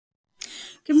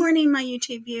Good morning, my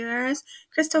YouTube viewers.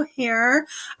 Crystal here.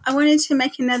 I wanted to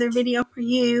make another video for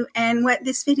you, and what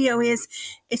this video is,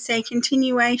 it's a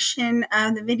continuation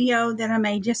of the video that I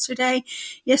made yesterday.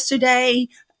 Yesterday,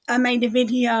 I made a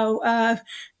video of,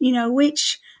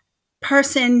 which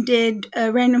person did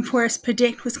Random Forest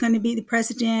predict was going to be the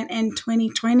president in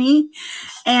 2020,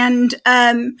 and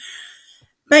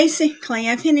basically,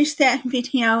 I finished that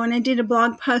video and I did a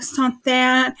blog post on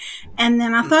that, and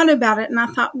then I thought about it and I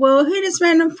thought, well, who does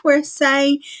Random Forest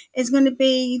say is going to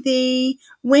be the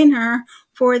winner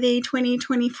for the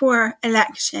 2024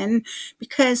 election?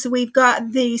 Because we've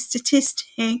got the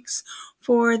statistics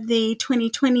for the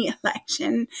 2020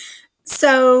 election.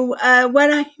 So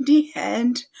what I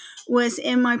did was,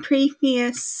 in my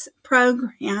previous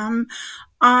program,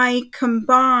 I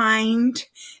combined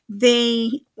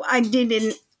the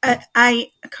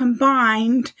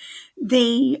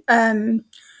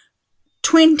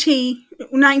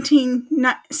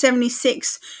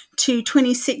 1976 to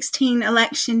 2016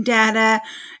 election data,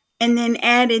 and then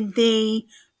added the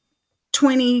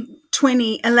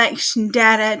 2020 election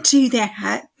data to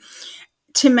that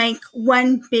to make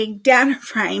one big data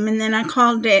frame, and then I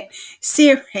called it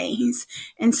series.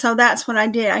 And so that's what I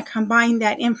did. I combined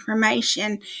that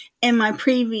information in my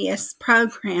previous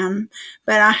program,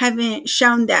 but I haven't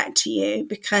shown that to you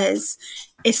because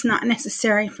it's not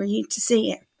necessary for you to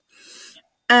see it.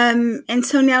 And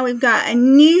so now we've got a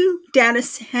new data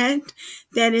set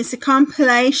that is a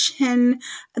compilation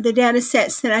of the data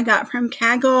sets that I got from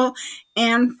Kaggle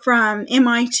and from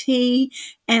MIT,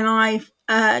 and I've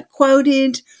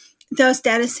quoted those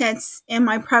data sets in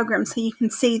my program so you can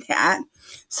see that.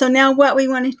 So now what we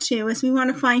want to do is we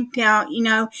want to find out,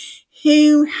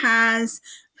 who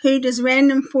does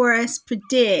Random Forest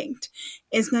predict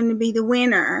is going to be the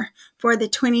winner for the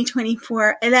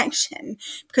 2024 election,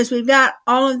 because we've got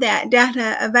all of that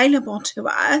data available to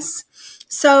us.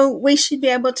 So we should be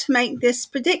able to make this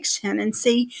prediction and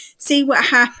see what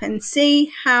happens,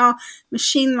 see how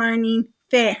machine learning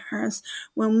fares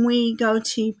when we go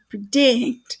to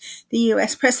predict the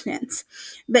U.S. presidents.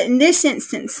 But in this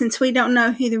instance, since we don't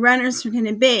know who the runners are going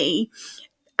to be,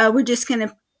 we're just going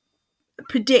to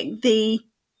predict the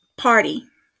party,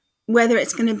 whether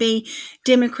it's going to be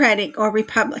Democratic or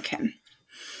Republican.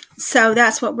 So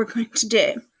that's what we're going to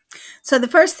do. So the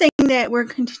first thing that we're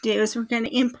going to do is we're going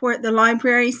to import the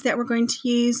libraries that we're going to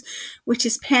use, which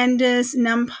is Pandas,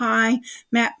 NumPy,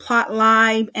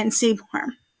 Matplotlib, and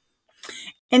Seaborn.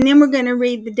 And then we're going to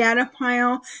read the data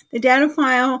file. The data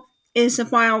file is a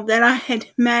file that I had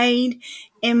made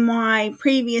in my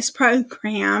previous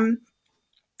program.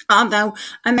 Although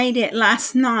I made it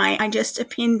last night, I just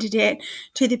appended it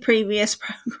to the previous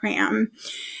program.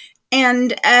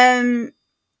 And then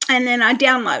I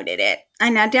downloaded it.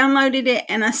 And I downloaded it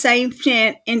and I saved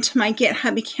it into my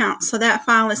GitHub account. So that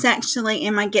file is actually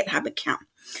in my GitHub account.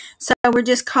 So we're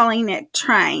just calling it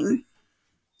train.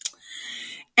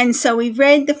 And so we've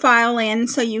read the file in,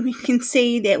 so you can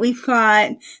see that we've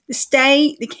got the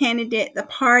state, the candidate, the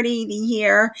party, the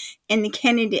year, and the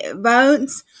candidate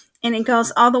votes. And it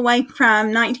goes all the way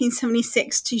from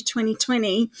 1976 to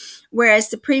 2020, whereas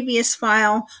the previous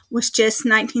file was just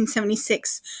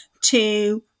 1976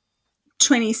 to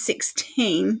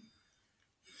 2016,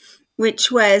 which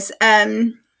was,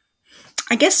 I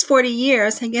guess 40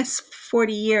 years of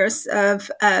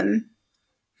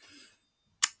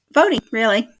voting,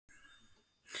 really.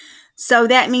 So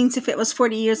that means if it was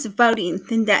 40 years of voting,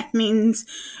 then that means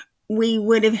we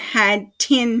would have had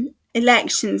 10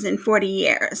 elections in 40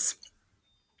 years.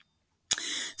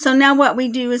 So now what we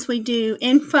do is we do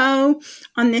info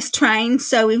on this train.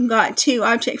 So we've got 2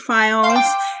 object files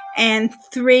and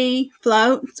 3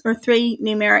 floats, or 2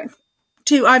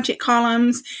 object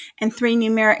columns and 3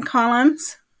 numeric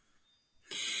columns.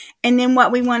 And then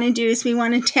what we want to do is we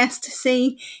want to test to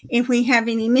see if we have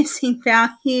any missing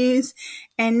values.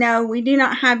 And no, we do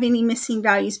not have any missing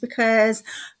values because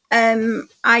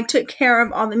I took care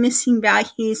of all the missing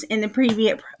values in the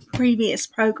previous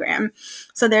program.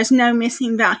 So there's no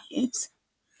missing values.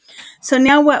 So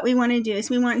now what we want to do is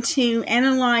we want to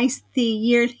analyze the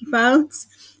yearly votes.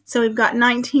 So we've got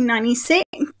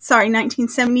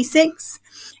 1976.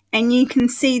 And you can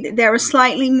see that there were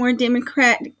slightly more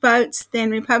Democratic votes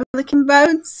than Republican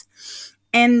votes.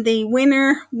 And the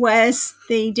winner was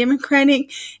the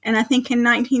Democratic. And I think in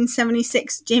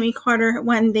 1976, Jimmy Carter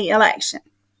won the election.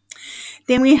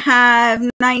 Then we have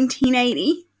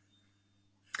 1980.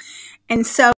 And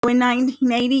so in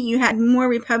 1980, you had more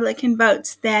Republican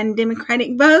votes than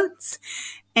Democratic votes.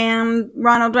 And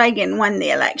Ronald Reagan won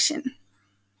the election.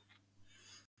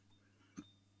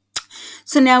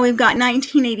 So now we've got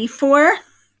 1984,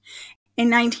 in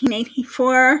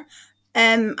 1984.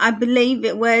 I believe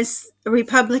it was a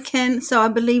Republican, so I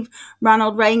believe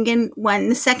Ronald Reagan won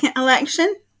the second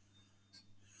election.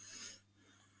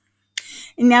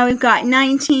 And now we've got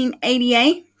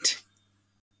 1988.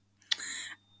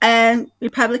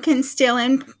 Republicans still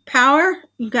in power.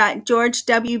 You got George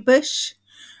W. Bush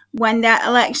won that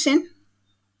election.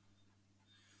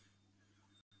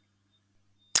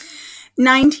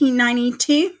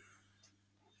 1992.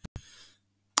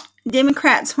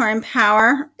 Democrats were in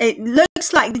power. It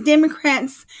looks like the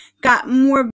Democrats got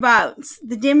more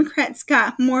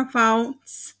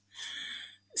votes.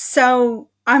 So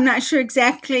I'm not sure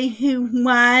exactly who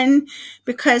won,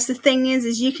 because the thing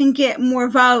is you can get more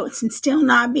votes and still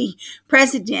not be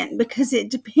president, because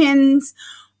it depends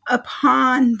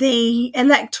upon the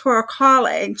electoral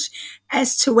college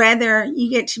as to whether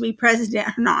you get to be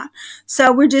president or not.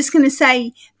 So we're just going to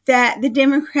say that the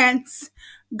Democrats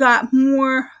got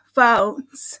more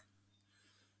votes.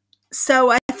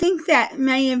 So I think that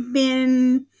may have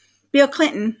been Bill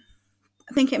Clinton.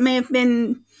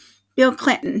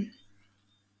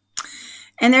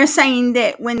 And they're saying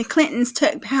that when the Clintons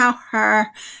took power,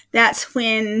 that's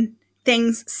when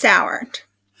things soured.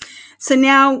 So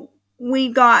now we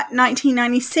got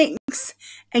 1996.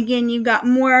 Again, you got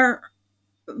more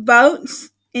votes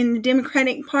in the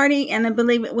Democratic Party, and I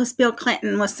believe it was Bill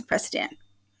Clinton was the president.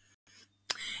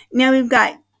 Now we've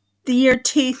got the year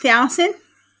 2000.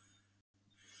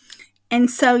 And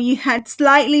so you had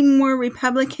slightly more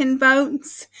Republican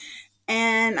votes,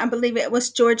 and I believe it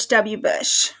was George W.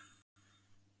 Bush.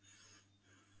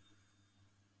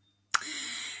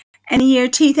 In the year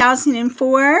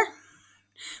 2004,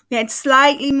 we had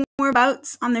slightly more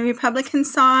votes on the Republican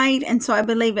side, and so I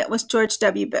believe it was George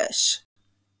W. Bush.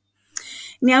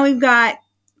 Now we've got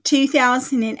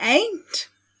 2008.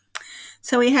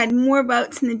 So we had more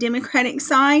votes on the Democratic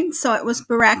side, so it was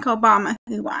Barack Obama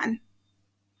who won.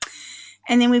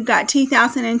 And then we've got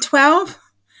 2012.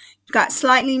 We've got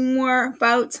slightly more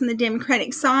votes on the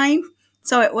Democratic side,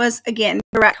 so it was, again,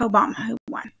 Barack Obama who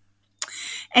won.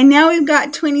 And now we've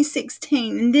got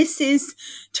 2016, and this is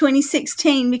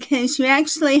 2016 because you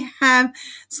actually have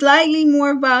slightly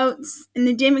more votes in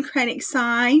the Democratic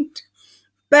side,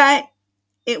 but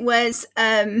it was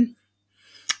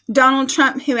Donald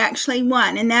Trump who actually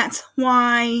won, and that's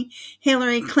why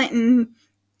Hillary Clinton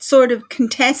sort of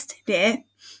contested it,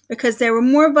 because there were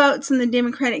more votes on the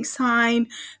Democratic side,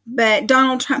 but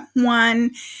Donald Trump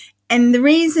won. And the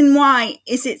reason why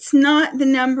is it's not the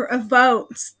number of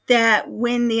votes that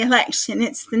win the election.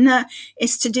 It's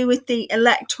to do with the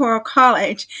Electoral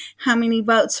College, how many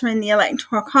votes are in the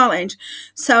Electoral College.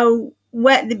 So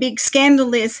what the big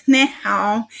scandal is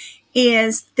now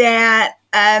is that,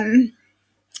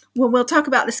 we'll talk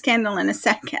about the scandal in a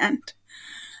second.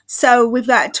 So we've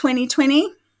got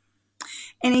 2020.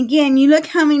 And again, you look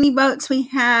how many votes we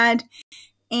had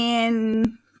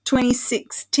in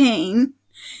 2016.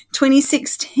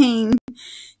 2016,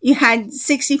 you had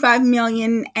 65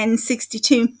 million and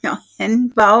 62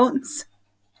 million votes.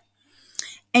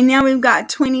 And now we've got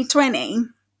 2020.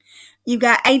 You've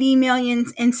got 80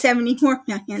 millions and 74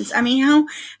 millions. I mean,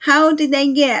 how did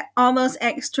they get all those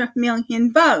extra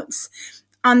million votes?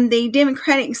 On the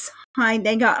Democratic side,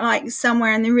 they got like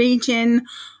somewhere in the region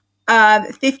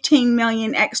of 15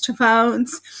 million extra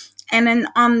votes. And then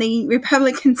on the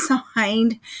Republican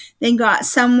side, they got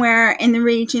somewhere in the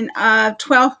region of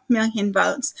 12 million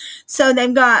votes. So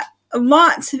they've got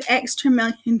lots of extra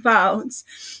million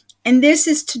votes. And this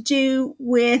is to do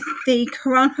with the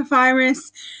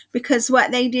coronavirus, because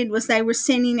what they did was they were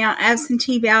sending out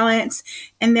absentee ballots,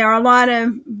 and there are a lot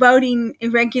of voting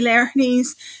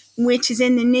irregularities, which is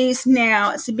in the news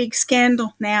now. It's a big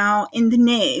scandal now in the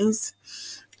news.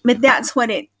 But that's what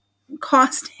it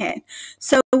cost it.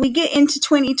 So we get into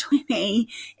 2020,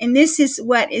 and this is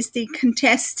what is the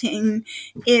contesting,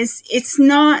 is it's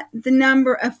not the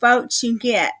number of votes you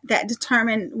get that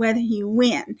determine whether you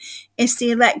win. It's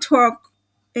the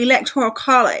electoral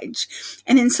college.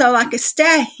 And then so like a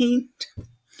state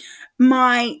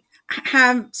might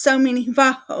have so many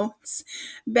votes,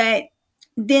 but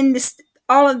then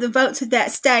all of the votes of that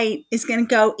state is going to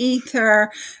go either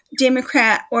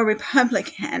Democrat or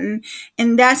Republican,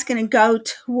 and that's going to go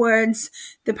towards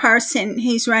the person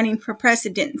who's running for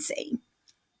presidency.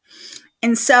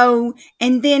 And so,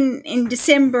 and then in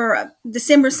December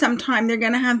sometime, they're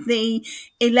going to have the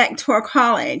Electoral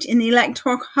College, and the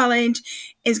Electoral College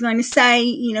is going to say,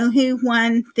 you know, who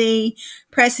won the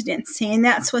presidency, and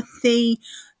that's what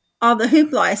all the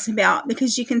hoopla is about,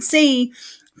 because you can see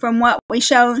from what we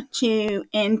showed you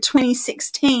in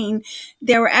 2016,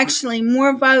 there were actually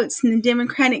more votes in the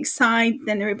Democratic side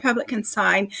than the Republican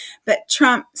side, but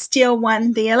Trump still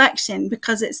won the election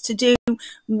because it's to do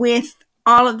with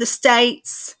all of the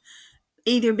states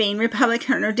either being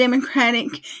Republican or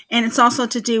Democratic, and it's also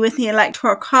to do with the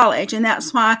Electoral College, and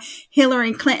that's why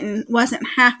Hillary Clinton wasn't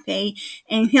happy,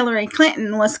 and Hillary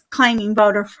Clinton was claiming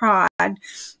voter fraud,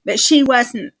 but she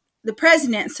wasn't the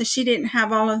president, so she didn't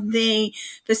have all of the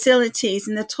facilities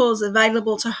and the tools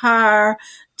available to her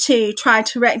to try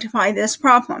to rectify this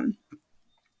problem.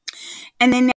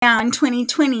 And then now in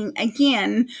 2020,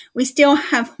 again, we still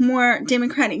have more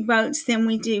Democratic votes than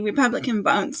we do Republican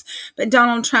votes. But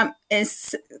Donald Trump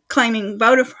is claiming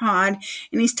voter fraud,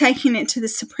 and he's taking it to the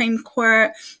Supreme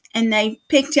Court. And they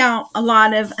picked out a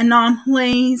lot of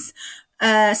anomalies,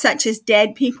 such as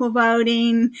dead people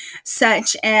voting,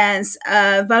 such as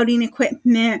voting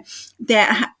equipment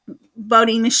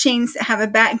voting machines that have a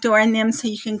back door in them so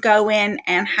you can go in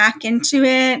and hack into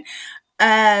it.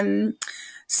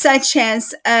 Such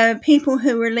as people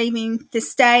who were leaving the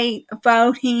state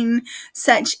voting,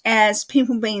 such as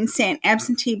people being sent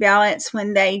absentee ballots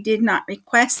when they did not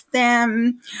request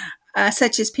them,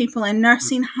 such as people in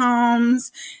nursing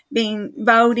homes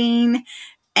voting,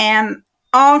 and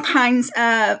all kinds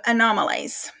of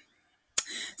anomalies.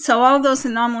 So all those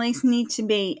anomalies need to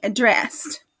be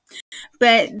addressed.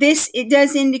 But it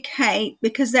does indicate,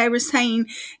 because they were saying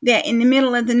that in the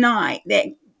middle of the night, that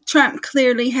Trump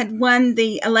clearly had won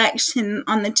the election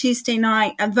on the Tuesday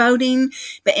night of voting,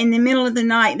 but in the middle of the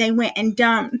night, they went and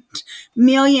dumped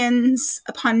millions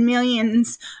upon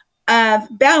millions of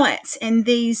ballots in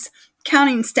these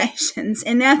counting stations.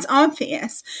 And that's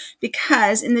obvious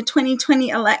because in the 2020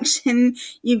 election,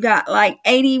 you got like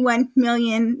 81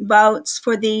 million votes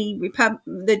for the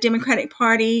Democratic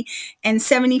Party and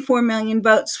 74 million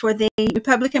votes for the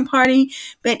Republican Party.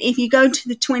 But if you go to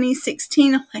the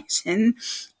 2016 election,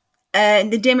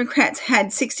 the Democrats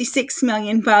had 66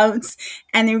 million votes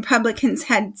and the Republicans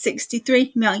had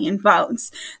 63 million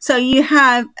votes. So you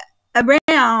have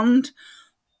around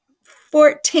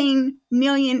 14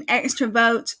 million extra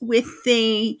votes with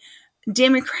the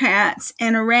Democrats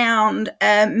and around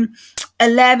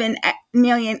 11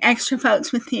 million extra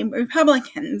votes with the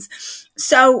Republicans.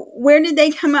 So where did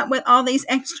they come up with all these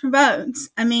extra votes?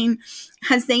 I mean,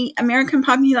 has the American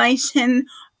population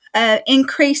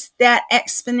increase that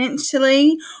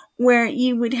exponentially where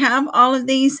you would have all of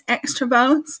these extra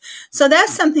votes? So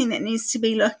that's something that needs to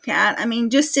be looked at. I mean,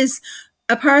 just as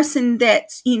a person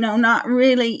that's, not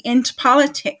really into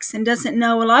politics and doesn't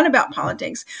know a lot about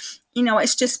politics,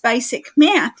 it's just basic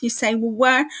math. You say,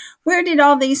 well, where did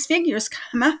all these figures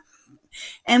come up?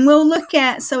 And we'll look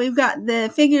at, so we've got the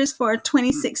figures for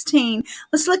 2016.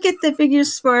 Let's look at the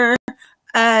figures for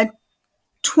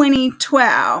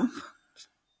 2012.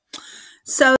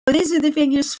 So these are the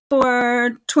figures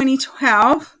for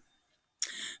 2012.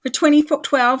 For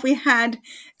 2012, we had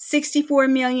 64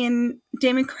 million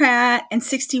Democrat and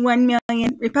 61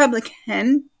 million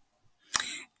Republican.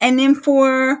 And then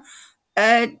for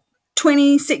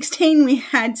 2016, we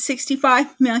had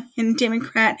 65 million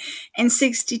Democrat and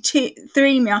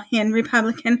 63 million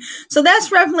Republican. So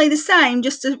that's roughly the same,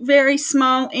 just a very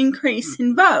small increase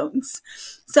in votes.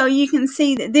 So you can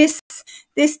see that this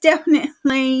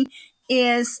definitely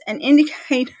is an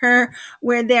indicator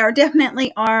where there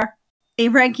definitely are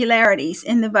irregularities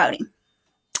in the voting.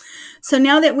 So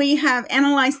now that we have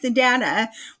analyzed the data,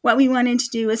 what we wanted to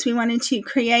do is we wanted to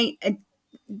create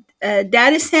a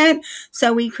data set.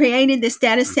 So we created this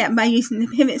data set by using the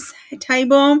pivot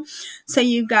table. So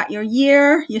you've got your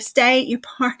year, your state, your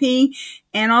party,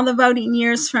 and all the voting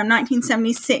years from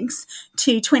 1976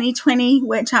 to 2020,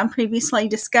 which I previously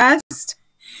discussed.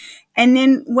 And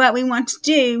then what we want to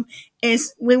do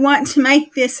is we want to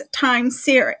make this time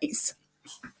series.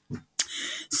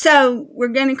 So we're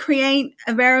going to create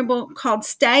a variable called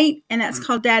state, and that's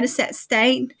called dataset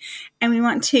state. And we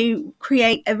want to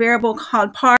create a variable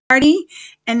called party,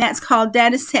 and that's called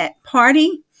dataset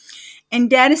party. And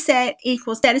dataset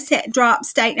equals dataset drop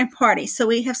state and party. So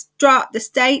we have dropped the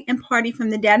state and party from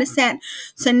the dataset.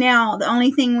 So now the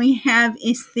only thing we have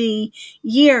is the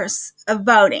years of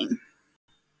voting.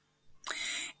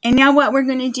 And now what we're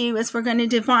going to do is we're going to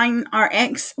define our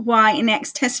X, Y, and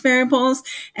X test variables.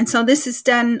 And so this is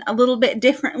done a little bit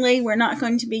differently. We're not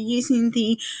going to be using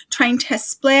the train test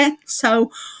split.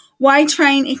 So Y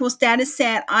train equals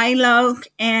dataset ILOC,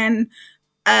 and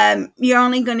you're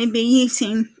only going to be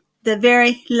using the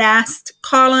very last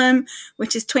column,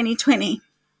 which is 2020.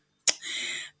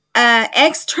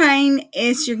 X train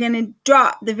is you're going to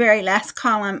drop the very last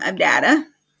column of data.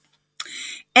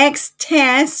 X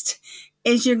test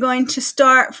is you're going to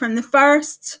start from the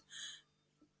first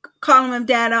column of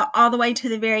data all the way to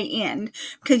the very end,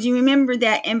 because you remember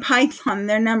that in Python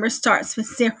their number starts with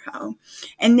 0.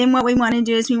 And then what we want to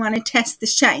do is we want to test the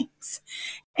shapes.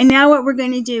 And now what we're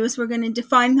going to do is we're going to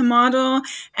define the model,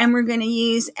 and we're going to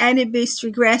use AdaBoost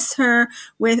Regressor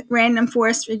with Random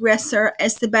Forest Regressor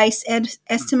as the base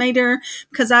estimator,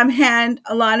 because I've had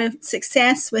a lot of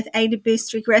success with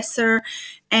AdaBoost Regressor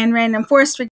and Random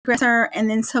Forest Regressor, and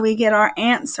then so we get our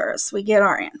answers.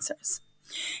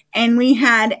 And we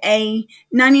had a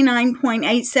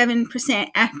 99.87%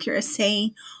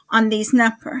 accuracy on these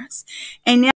numbers.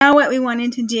 And now what we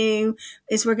wanted to do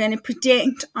is we're going to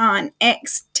predict on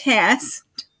X test,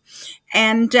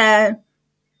 and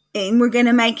we're going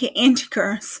to make it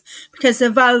integers because the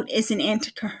vote is an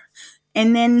integer.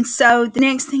 And then so the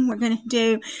next thing we're going to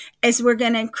do is we're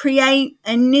going to create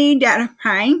a new data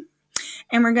frame,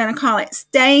 and we're going to call it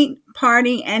State,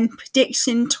 Party, and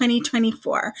Prediction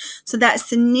 2024. So that's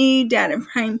the new data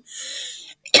frame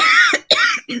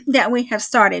that we have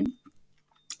started.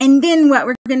 And then what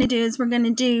we're going to do is we're going to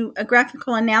do a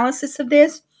graphical analysis of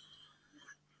this.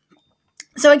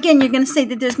 So again, you're going to see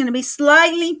that there's going to be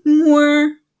slightly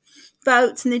more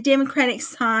votes on the Democratic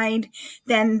side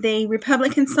than the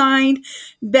Republican side.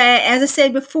 But as I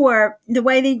said before, the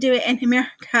way they do it in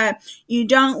America, you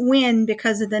don't win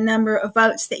because of the number of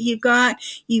votes that you've got.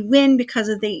 You win because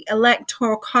of the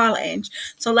Electoral College.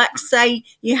 So let's say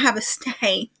you have a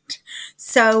state.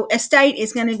 So a state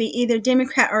is going to be either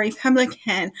Democrat or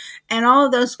Republican, and all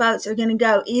of those votes are going to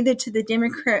go either to the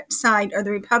Democrat side or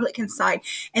the Republican side.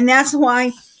 And that's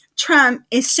why Trump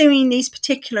is suing these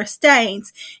particular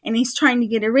states, and he's trying to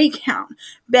get a recount.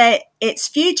 But it's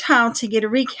futile to get a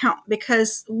recount,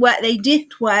 because what they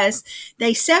did was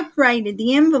they separated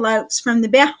the envelopes from the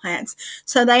ballots,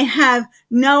 so they have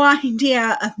no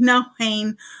idea of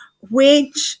knowing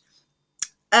which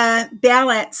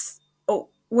ballots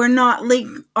are not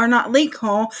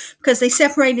legal, because they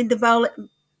separated the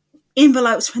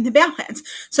envelopes from the ballots.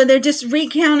 So they're just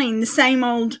recounting the same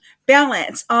old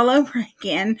ballots all over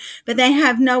again, but they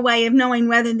have no way of knowing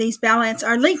whether these ballots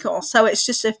are legal. So it's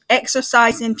just an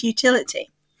exercise in futility.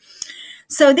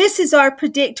 So this is our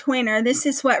predict winner. This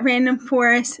is what Random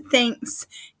Forest thinks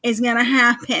is going to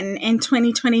happen in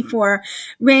 2024.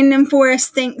 Random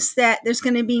Forest thinks that there's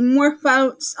going to be more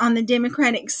votes on the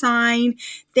Democratic side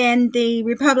than the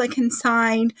Republican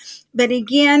side. But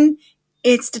again,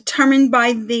 it's determined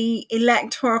by the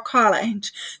Electoral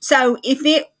College. So if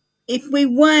we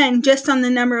won just on the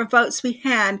number of votes we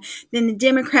had, then the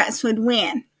Democrats would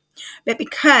win. But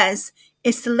because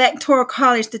it's the Electoral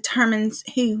College determines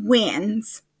who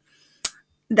wins,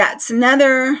 that's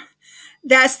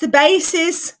the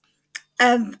basis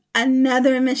of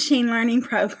another machine learning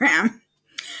program.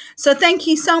 So thank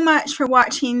you so much for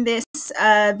watching this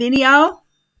video.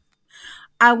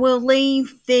 I will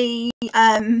leave the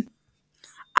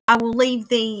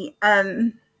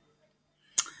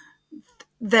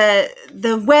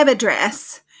web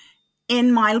address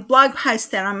in my blog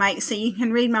post that I make, so you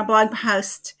can read my blog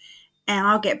post, and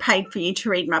I'll get paid for you to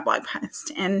read my blog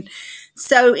post. And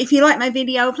so if you like my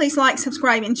video, please like,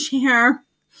 subscribe, and share.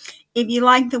 If you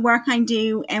like the work I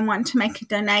do and want to make a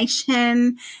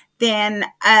donation, then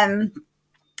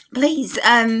please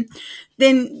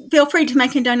then feel free to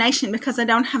make a donation, because I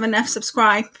don't have enough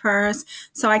subscribers,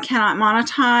 so I cannot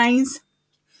monetize.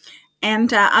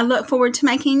 And I look forward to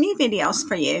making new videos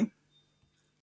for you.